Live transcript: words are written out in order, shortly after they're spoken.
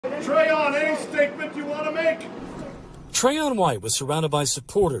Trayon, any statement you want to make? Trayon White was surrounded by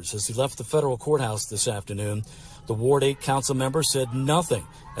supporters as he left the federal courthouse this afternoon. The Ward 8 council member said nothing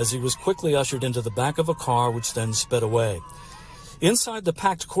as he was quickly ushered into the back of a car, which then sped away. Inside the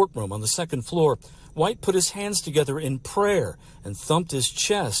packed courtroom on the second floor, White put his hands together in prayer and thumped his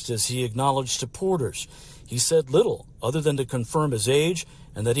chest as he acknowledged supporters. He said little other than to confirm his age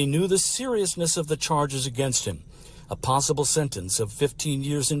and that he knew the seriousness of the charges against him. A possible sentence of 15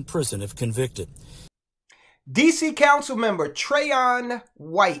 years in prison if convicted. D.C. council member Trayon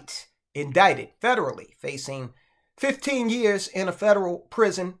White indicted federally, facing 15 years in a federal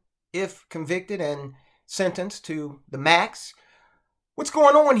prison if convicted and sentenced to the max. What's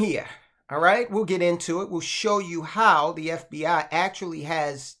going on here? All right, we'll get into it. We'll show you how the FBI actually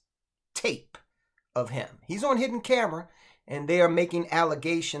has tape of him. He's on hidden camera, and they are making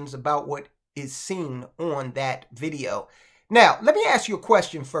allegations about what is seen on that video. Now, let me ask you a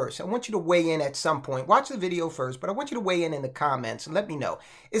question first. I want you to weigh in at some point. Watch the video first, but I want you to weigh in the comments and let me know.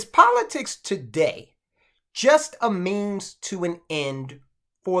 Is politics today just a means to an end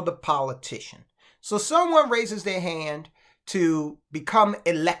for the politician? So someone raises their hand to become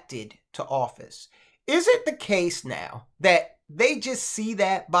elected to office. Is it the case now that they just see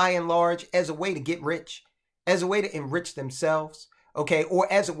that by and large as a way to get rich, as a way to enrich themselves, okay,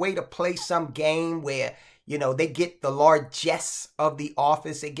 or as a way to play some game where, you know, they get the largesse of the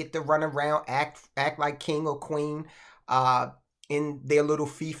office, they get to run around, act like king or queen in their little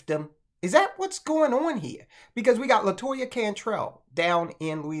fiefdom? Is that what's going on here? Because we got LaToya Cantrell down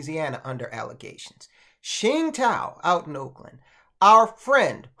in Louisiana under allegations. Shing Tao out in Oakland. Our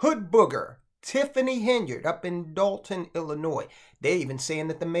friend, Hood Booger, Tiffany Henyard up in Dalton, Illinois. They're even saying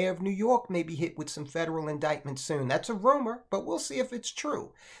that the mayor of New York may be hit with some federal indictment soon. That's a rumor, but we'll see if it's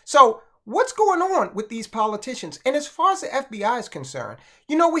true. So what's going on with these politicians? And as far as the FBI is concerned,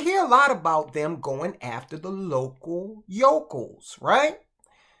 you know, we hear a lot about them going after the local yokels, right?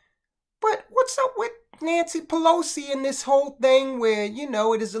 But what's up with Nancy Pelosi and this whole thing where, you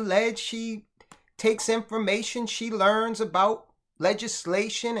know, it is alleged she takes information she learns about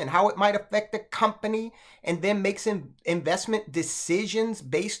legislation and how it might affect the company and then makes investment decisions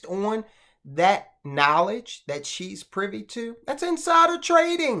based on that knowledge that she's privy to? That's insider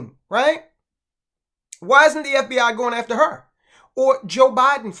trading, right? Why isn't the FBI going after her? Or Joe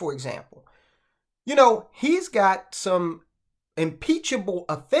Biden, for example. You know, he's got some impeachable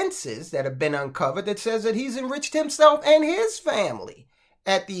offenses that have been uncovered that says that he's enriched himself and his family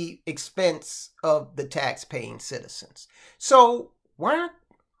at the expense of the tax-paying citizens. So why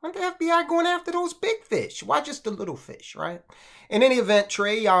aren't the FBI going after those big fish? Why just the little fish, right? In any event,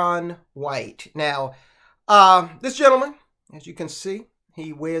 Trayon White. Now, this gentleman, as you can see,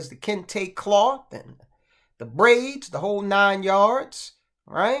 he wears the kente cloth and the braids, the whole 9 yards,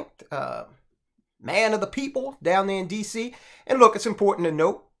 right? Man of the people down there in D.C. And look, it's important to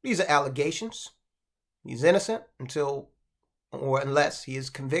note, these are allegations. He's innocent until or unless he is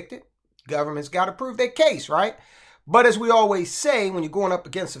convicted. Government's got to prove their case, right? But as we always say, when you're going up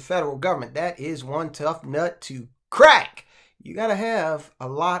against the federal government, that is one tough nut to crack. You got to have a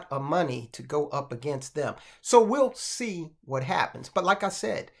lot of money to go up against them. So we'll see what happens. But like I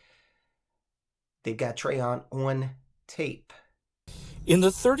said, they've got Trayon on tape. In the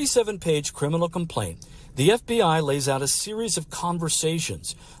 37-page criminal complaint, the FBI lays out a series of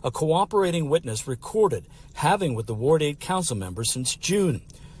conversations a cooperating witness recorded having with the Ward 8 council member since June.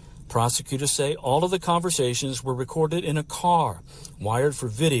 Prosecutors say all of the conversations were recorded in a car, wired for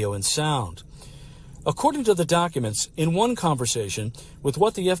video and sound. According to the documents, in one conversation with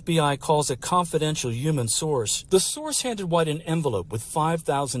what the FBI calls a confidential human source, the source handed White an envelope with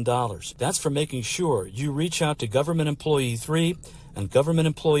 $5,000. That's for making sure you reach out to government employee 3 and government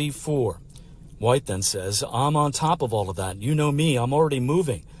employee 4. White then says, I'm on top of all of that. You know me, I'm already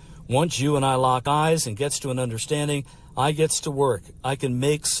moving. Once you and I lock eyes and gets to an understanding, I gets to work. I can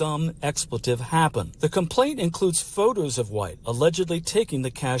make some expletive happen. The complaint includes photos of White allegedly taking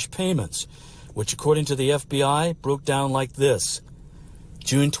the cash payments, which according to the FBI broke down like this.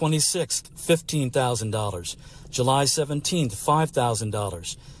 June 26th, $15,000. July 17th,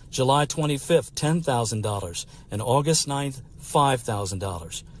 $5,000. July 25th, $10,000. And August 9th,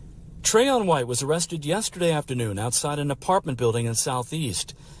 $5,000. Trayon White was arrested yesterday afternoon outside an apartment building in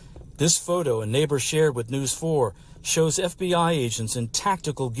Southeast. This photo a neighbor shared with News 4 shows FBI agents in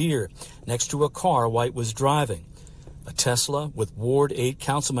tactical gear next to a car White was driving. A Tesla with Ward 8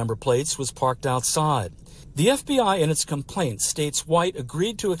 councilmember plates was parked outside. The FBI in its complaint states White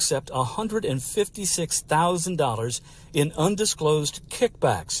agreed to accept $156,000 in undisclosed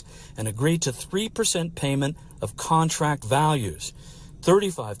kickbacks and agreed to 3% payment of contract values.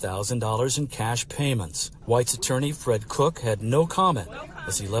 $35,000 in cash payments. White's attorney, Fred Cook, had no comment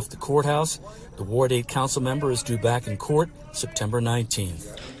as he left the courthouse. The Ward 8 council member is due back in court September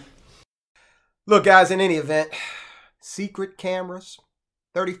 19th. Look, guys, in any event, secret cameras,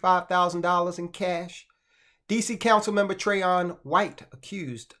 $35,000 in cash. D.C. council member Trayon White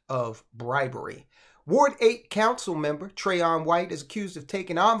accused of bribery. Ward 8 council member Trayon White is accused of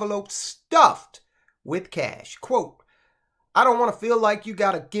taking envelopes stuffed with cash. Quote, "I don't want to feel like you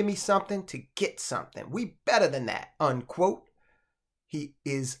got to give me something to get something. We better than that," unquote. He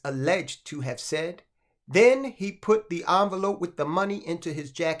is alleged to have said. Then he put the envelope with the money into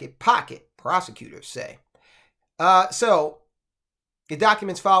his jacket pocket, prosecutors say. The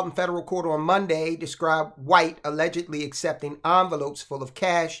documents filed in federal court on Monday describe White allegedly accepting envelopes full of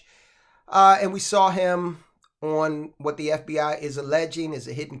cash. And we saw him on what the FBI is alleging is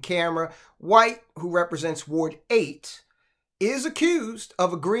a hidden camera. White, who represents Ward 8, is accused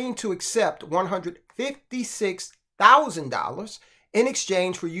of agreeing to accept $156,000 in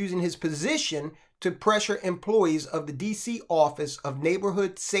exchange for using his position to pressure employees of the D.C. Office of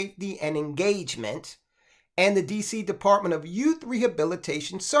Neighborhood Safety and Engagement and the D.C. Department of Youth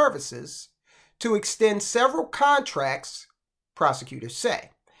Rehabilitation Services to extend several contracts, prosecutors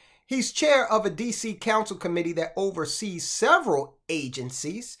say. He's chair of a D.C. council committee that oversees several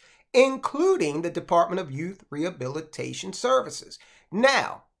agencies, including the Department of Youth Rehabilitation Services.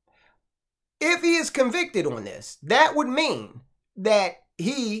 Now, if he is convicted on this, that would mean that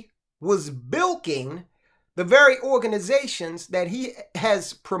he was bilking the very organizations that he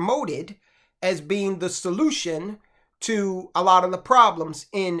has promoted as being the solution to a lot of the problems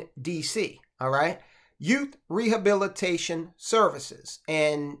in D.C., all right? Youth Rehabilitation Services.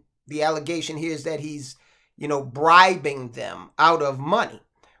 And the allegation here is that he's, bribing them out of money.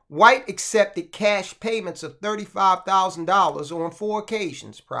 White accepted cash payments of $35,000 on 4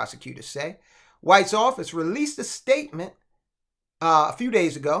 occasions, prosecutors say. White's office released a statement a few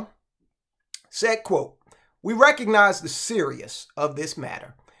days ago, said, quote, "We recognize the seriousness of this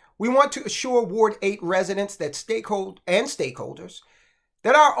matter. We want to assure Ward 8 residents that stakeholders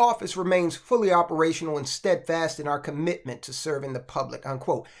that our office remains fully operational and steadfast in our commitment to serving the public,"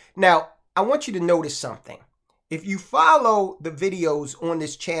 unquote. Now, I want you to notice something. If you follow the videos on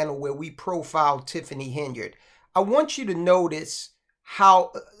this channel where we profile Tiffany Henyard, I want you to notice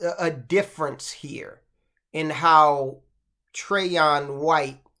how a difference here in how Trayon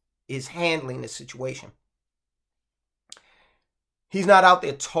White is handling the situation. He's not out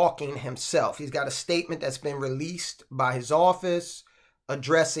there talking himself. He's got a statement that's been released by his office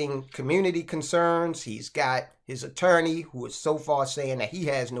addressing community concerns. He's got his attorney who is so far saying that he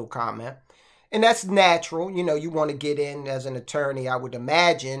has no comment. And that's natural. You want to get in as an attorney, I would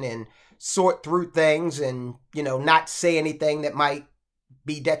imagine, and sort through things and, not say anything that might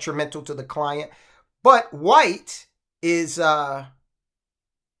be detrimental to the client. But White is, let's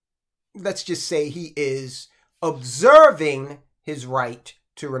just say he is observing his right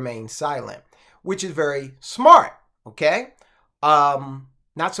to remain silent, which is very smart, okay?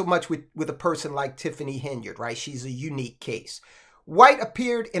 Not so much with a person like Tiffany Henyard, right? She's a unique case. White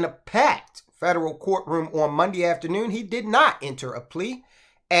appeared in a packed federal courtroom on Monday afternoon. He did not enter a plea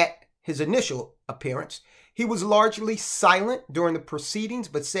at his initial appearance. He was largely silent during the proceedings,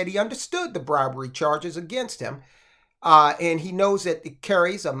 but said he understood the bribery charges against him, and he knows that it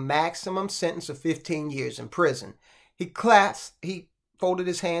carries a maximum sentence of 15 years in prison. He folded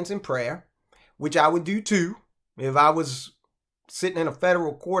his hands in prayer, which I would do too if I was sitting in a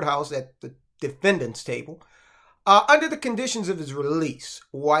federal courthouse at the defendant's table. Under the conditions of his release,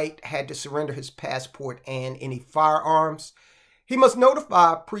 White had to surrender his passport and any firearms. He must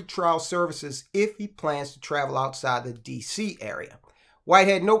notify pretrial services if he plans to travel outside the D.C. area. White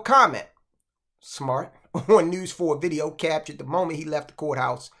had no comment, smart, on News 4 video captured the moment he left the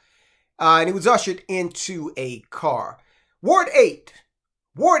courthouse, and he was ushered into a car. Ward 8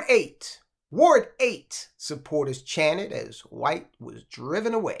 supporters chanted as White was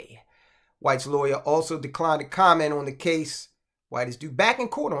driven away. White's lawyer also declined to comment on the case. White is due back in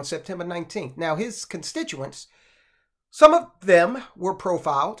court on September 19th. Now, his constituents, some of them were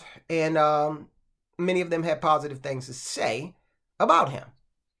profiled, and many of them had positive things to say about him.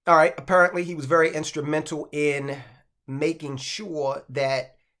 All right, apparently he was very instrumental in making sure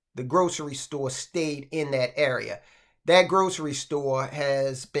that the grocery store stayed in that area. That grocery store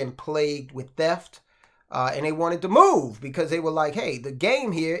has been plagued with theft. And they wanted to move because they were like, hey, the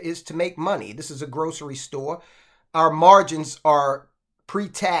game here is to make money. This is a grocery store. Our margins are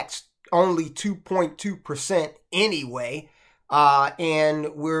pre-tax only 2.2% anyway.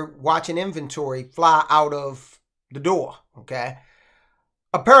 And we're watching inventory fly out of the door, okay?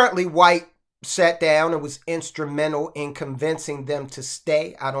 Apparently, White sat down and was instrumental in convincing them to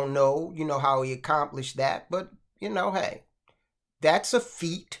stay. I don't know, how he accomplished that, but, hey, that's a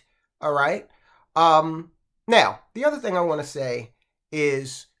feat, all right? Now, the other thing I want to say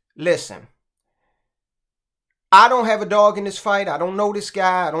is, listen, I don't have a dog in this fight. I don't know this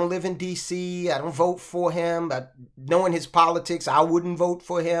guy. I don't live in D.C. I don't vote for him. Knowing his politics, I wouldn't vote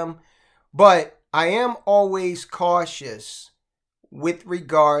for him. But I am always cautious with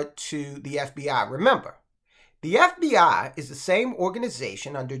regard to the FBI. Remember, the FBI is the same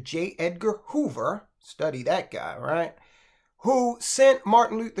organization under J. Edgar Hoover, study that guy, right, who sent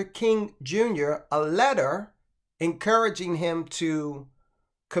Martin Luther King Jr. a letter encouraging him to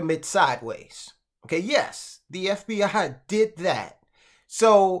commit sideways. Okay, yes, the FBI did that.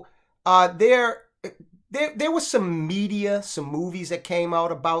 So there was some media, some movies that came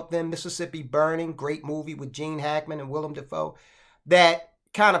out about them. Mississippi Burning, great movie with Gene Hackman and Willem Dafoe, that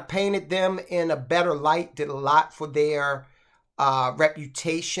kind of painted them in a better light, did a lot for their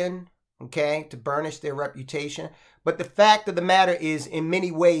reputation, okay, to burnish their reputation. But the fact of the matter is, in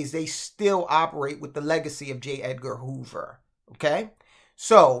many ways, they still operate with the legacy of J. Edgar Hoover, okay?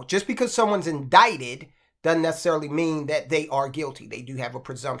 So just because someone's indicted doesn't necessarily mean that they are guilty. They do have a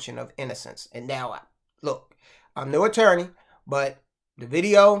presumption of innocence. And now, look, I'm no attorney, but the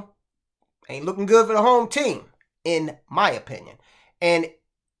video ain't looking good for the home team, in my opinion. And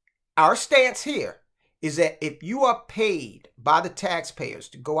our stance here is that if you are paid by the taxpayers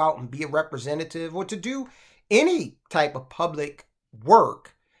to go out and be a representative or to do any type of public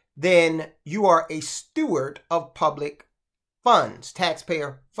work, then you are a steward of public funds,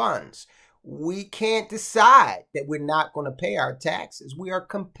 taxpayer funds. We can't decide that we're not going to pay our taxes. We are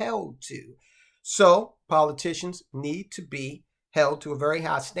compelled to. So politicians need to be held to a very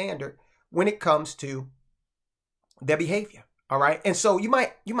high standard when it comes to their behavior. All right. And so you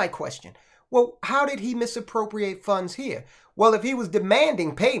might question, well, how did he misappropriate funds here? Well, if he was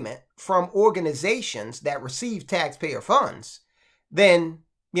demanding payment from organizations that receive taxpayer funds, then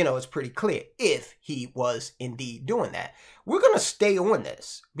it's pretty clear if he was indeed doing that. We're going to stay on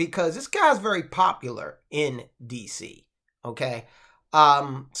this because this guy's very popular in D.C., okay?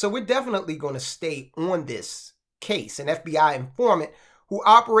 So we're definitely going to stay on this case. An FBI informant who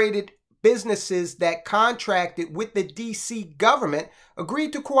operated businesses that contracted with the D.C. government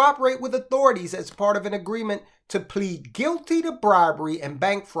agreed to cooperate with authorities as part of an agreement to plead guilty to bribery and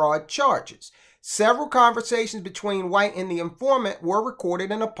bank fraud charges. Several conversations between White and the informant were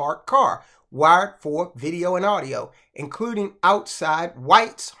recorded in a parked car, wired for video and audio, including outside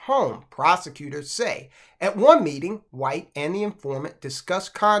White's home, prosecutors say. At one meeting, White and the informant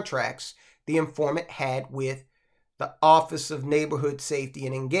discussed contracts the informant had with the Office of Neighborhood Safety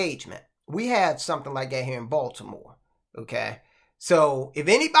and Engagement. We have something like that here in Baltimore, okay? So if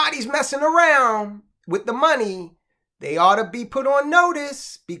anybody's messing around with the money, they ought to be put on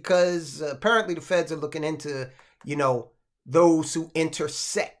notice because apparently the feds are looking into, those who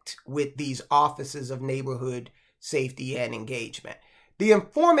intersect with these offices of neighborhood safety and engagement. The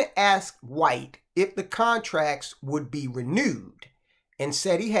informant asked White if the contracts would be renewed and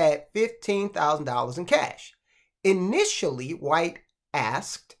said he had $15,000 in cash. Initially, White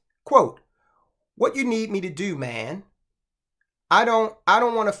asked, quote, "What you need me to do, man? I don't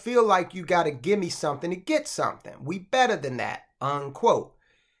want to feel like you got to give me something to get something. We better than that," unquote.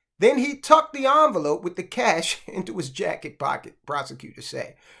 Then he tucked the envelope with the cash into his jacket pocket, prosecutors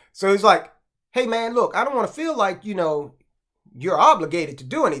say. So he's like, hey, man, look, I don't want to feel like, you're obligated to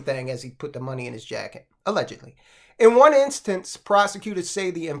do anything, as he put the money in his jacket, allegedly. In one instance, prosecutors say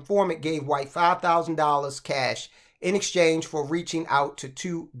the informant gave White $5,000 cash in exchange for reaching out to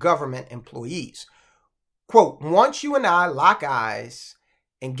two government employees. Quote, "Once you and I lock eyes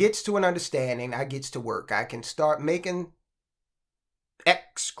and gets to an understanding, I gets to work. I can start making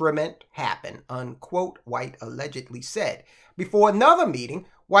excrement happen," unquote, White allegedly said. Before another meeting,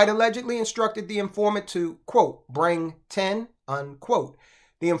 White allegedly instructed the informant to, quote, "bring 10, unquote.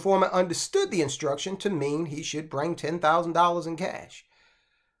 The informant understood the instruction to mean he should bring $10,000 in cash.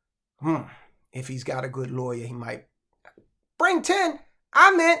 If he's got a good lawyer, he might bring 10.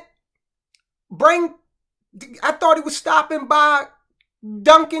 I meant bring. I thought he was stopping by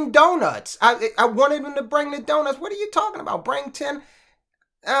Dunkin' Donuts. I wanted him to bring the donuts. What are you talking about? Bring 10.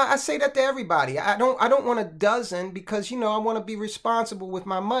 I say that to everybody. I don't want a dozen because, I want to be responsible with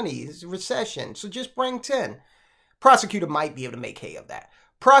my money. It's a recession. So just bring 10. Prosecutor might be able to make hay of that.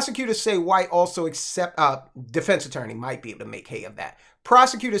 Prosecutors say White also defense attorney might be able to make hay of that.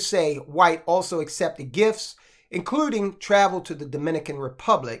 Prosecutors say White also accepted gifts, including travel to the Dominican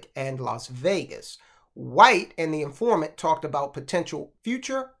Republic and Las Vegas. White and the informant talked about potential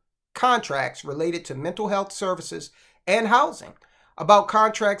future contracts related to mental health services and housing, about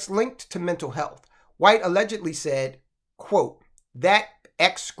contracts linked to mental health. White allegedly said, quote, "That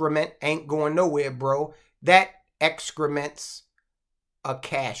excrement ain't going nowhere, bro. That excrement's a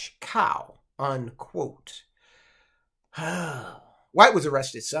cash cow," unquote. White was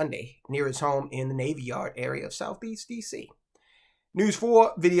arrested Sunday near his home in the Navy Yard area of Southeast D.C. News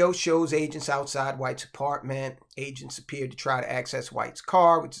 4 video shows agents outside White's apartment. Agents appeared to try to access White's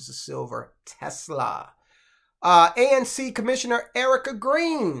car, which is a silver Tesla. ANC Commissioner Erica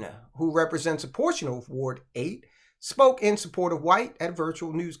Green, who represents a portion of Ward 8, spoke in support of White at a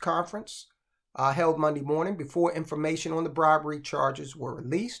virtual news conference held Monday morning before information on the bribery charges were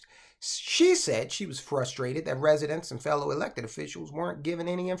released. She said she was frustrated that residents and fellow elected officials weren't given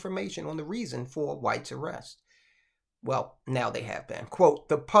any information on the reason for White's arrest. Well, now they have been. Quote,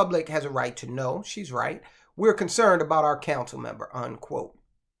 "The public has a right to know." She's right. "We're concerned about our council member," unquote.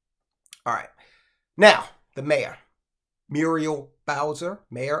 All right. Now, the mayor, Muriel Bowser,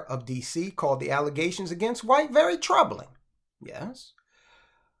 mayor of D.C., called the allegations against White very troubling. Yes.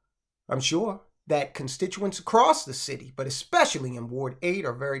 I'm sure that constituents across the city, but especially in Ward 8,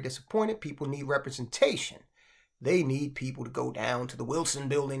 are very disappointed. People need representation. They need people to go down to the Wilson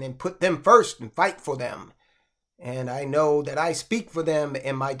building and put them first and fight for them. And I know that I speak for them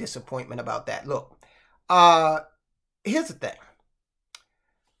in my disappointment about that. Look, here's the thing.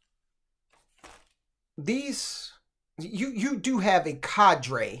 You do have a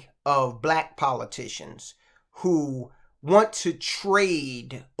cadre of black politicians who want to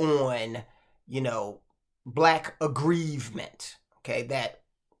trade on, black aggrievement, okay, that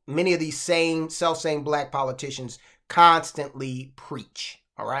many of these self-same black politicians constantly preach,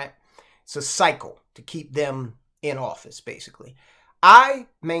 all right? It's a cycle to keep them in office, basically. I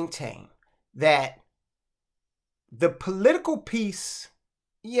maintain that the political piece,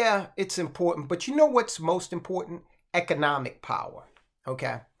 yeah, it's important, but you know what's most important? Economic power,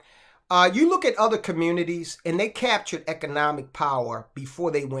 okay? You look at other communities, and they captured economic power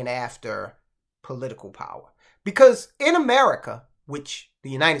before they went after political power. Because in America, which the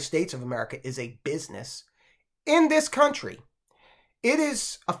United States of America is a business, in this country, it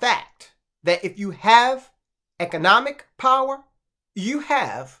is a fact that if you have economic power, you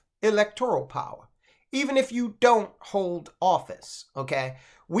have electoral power, even if you don't hold office, okay?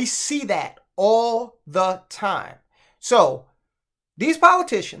 We see that all the time. So these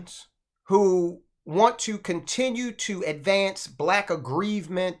politicians who want to continue to advance black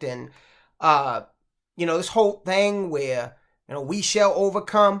aggrievement and, this whole thing where, we shall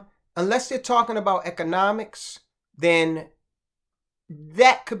overcome, unless they're talking about economics, then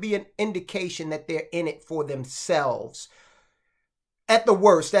that could be an indication that they're in it for themselves. At the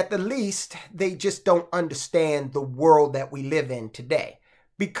worst, at the least, they just don't understand the world that we live in today.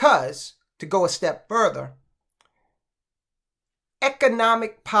 Because, to go a step further,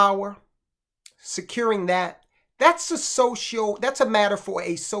 economic power, securing that's a matter for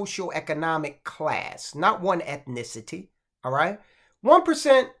a socioeconomic class, not one ethnicity, all right?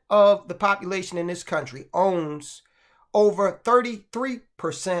 1% of the population in this country owns over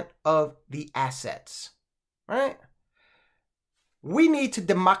 33% of the assets, right? We need to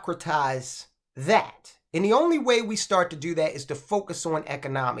democratize that. And the only way we start to do that is to focus on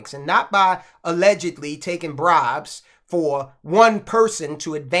economics, and not by allegedly taking bribes for one person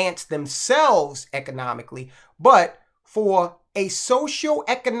to advance themselves economically, but for a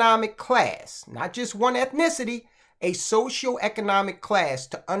socioeconomic class, not just one ethnicity, a socioeconomic class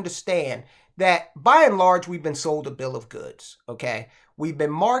to understand that by and large, we've been sold a bill of goods, okay? We've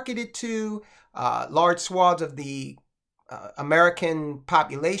been marketed to, large swaths of the American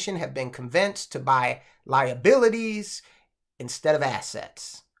population have been convinced to buy liabilities instead of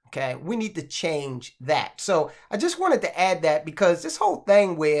assets, okay? We need to change that. So I just wanted to add that, because this whole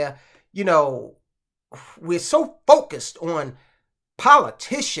thing where, we're so focused on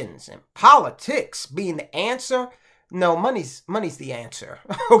politicians and politics being the answer. No, money's the answer.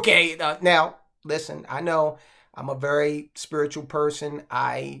 Okay, now, listen, I know I'm a very spiritual person.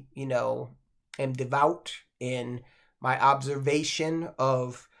 I, am devout in my observation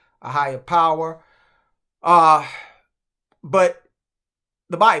of a higher power. But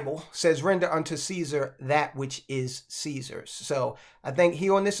the Bible says, render unto Caesar that which is Caesar's. So I think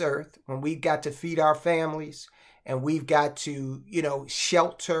here on this earth, when we've got to feed our families and we've got to,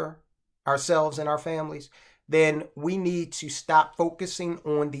 shelter ourselves and our families, then we need to stop focusing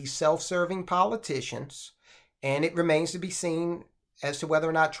on these self-serving politicians. And it remains to be seen as to whether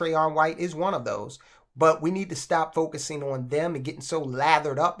or not Trayon White is one of those. But we need to stop focusing on them and getting so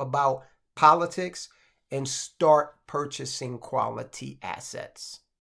lathered up about politics. and start purchasing quality assets.